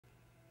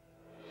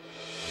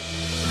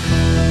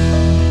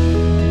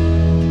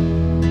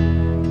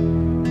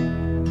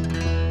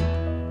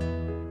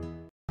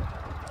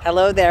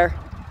Hello there.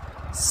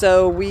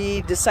 So we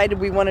decided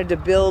we wanted to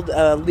build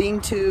a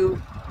lean-to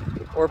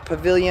or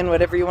pavilion,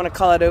 whatever you want to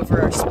call it,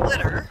 over our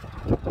splitter.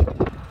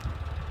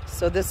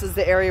 So this is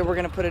the area we're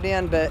going to put it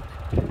in, but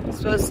it's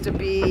supposed to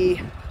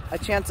be a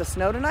chance of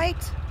snow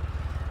tonight.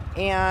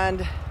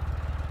 And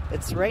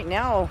it's right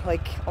now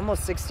like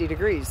almost 60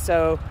 degrees.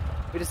 So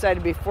we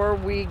decided before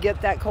we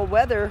get that cold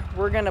weather,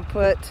 we're going to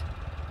put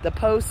the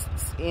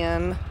posts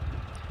in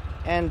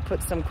and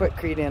put some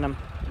Quikrete in them.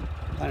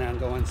 Planning on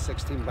going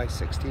 16 by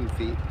 16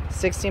 feet.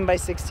 16 by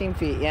 16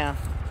 feet, yeah.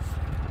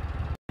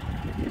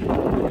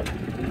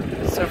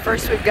 So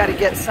first we've got to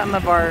get some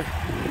of our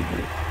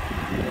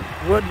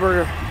wood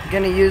we're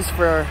going to use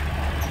for our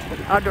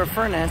outdoor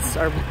furnace,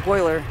 our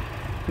boiler,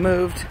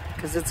 moved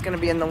because it's going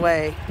to be in the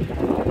way.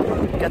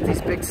 We've got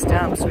these big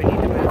stumps we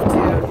need to move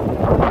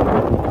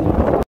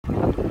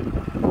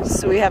too.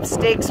 So we have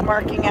stakes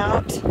marking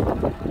out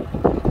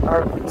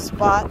our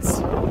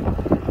spots.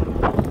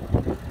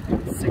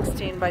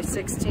 16 by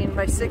 16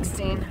 by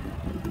 16.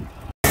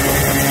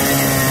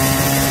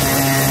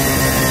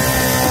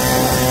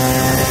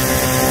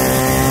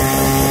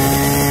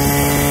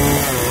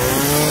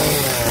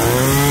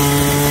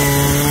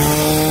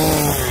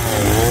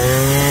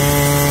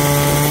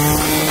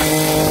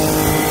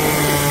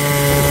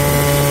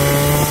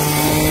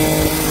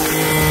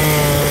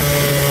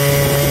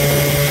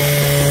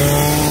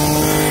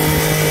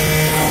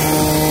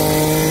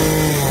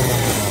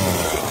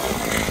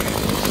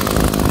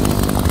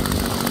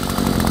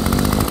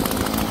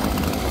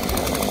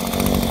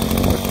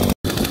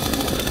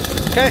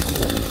 Okay.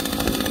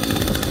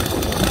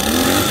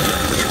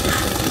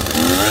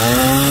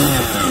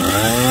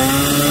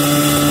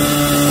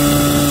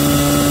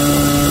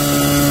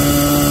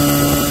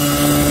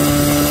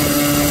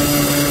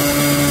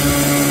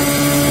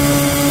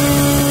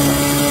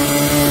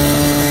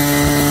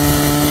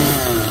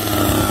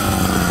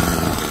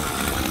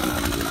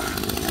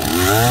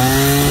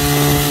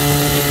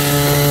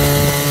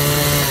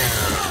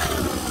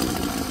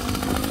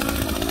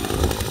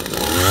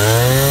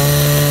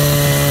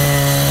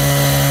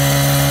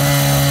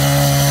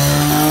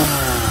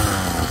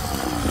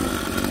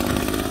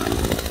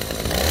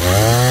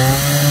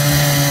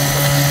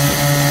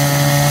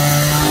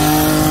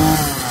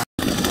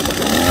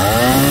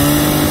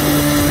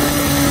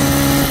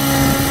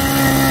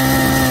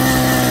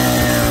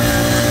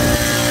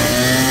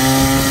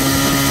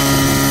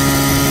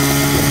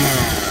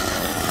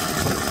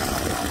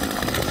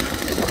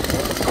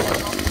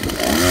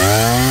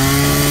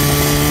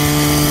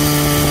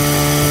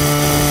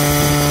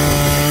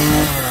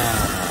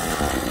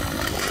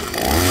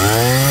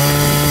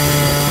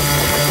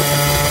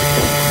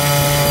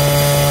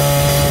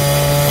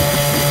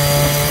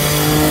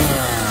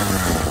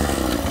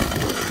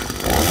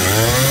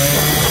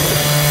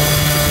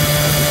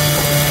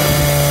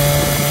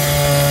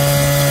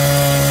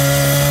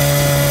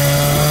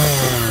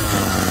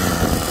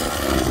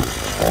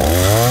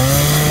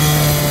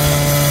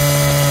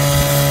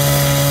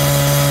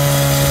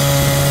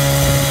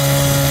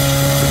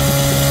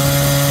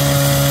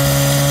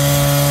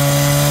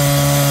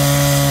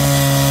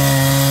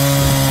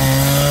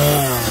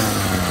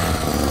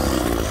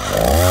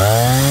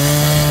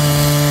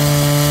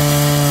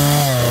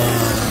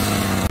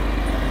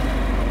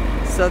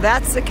 So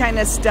that's the kind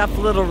of stuff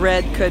Little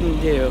Red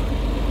couldn't do.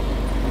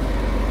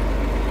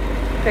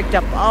 Picked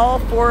up all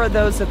 4 of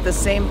those at the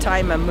same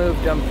time and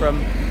moved them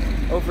from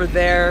over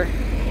there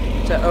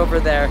to over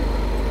there.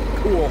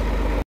 Cool.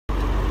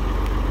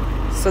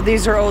 So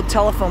these are old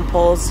telephone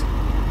poles.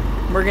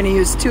 We're going to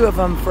use 2 of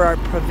them for our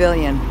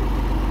pavilion.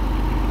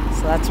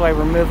 So that's why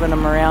we're moving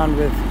them around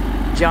with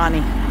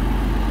Johnny.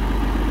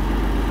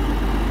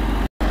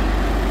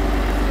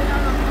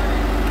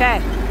 Okay,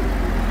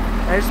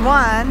 there's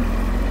one.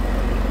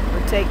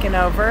 Taken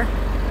over.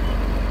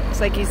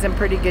 Looks like he's in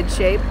pretty good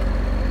shape.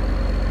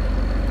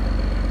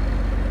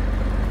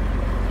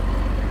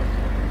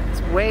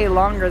 It's way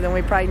longer than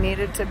we probably need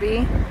it to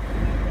be.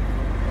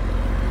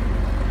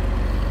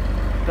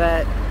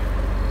 But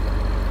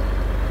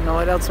I don't know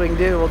what else we can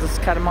do. We'll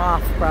just cut him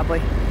off probably.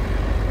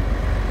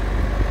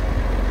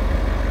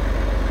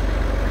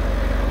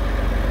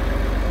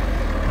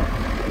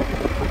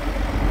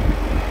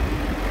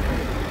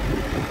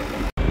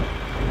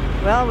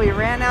 Well, we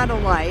ran out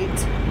of light.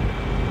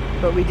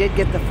 But we did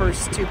get the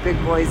first 2 big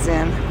boys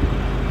in.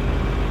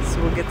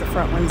 So we'll get the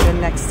front ones in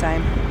next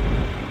time.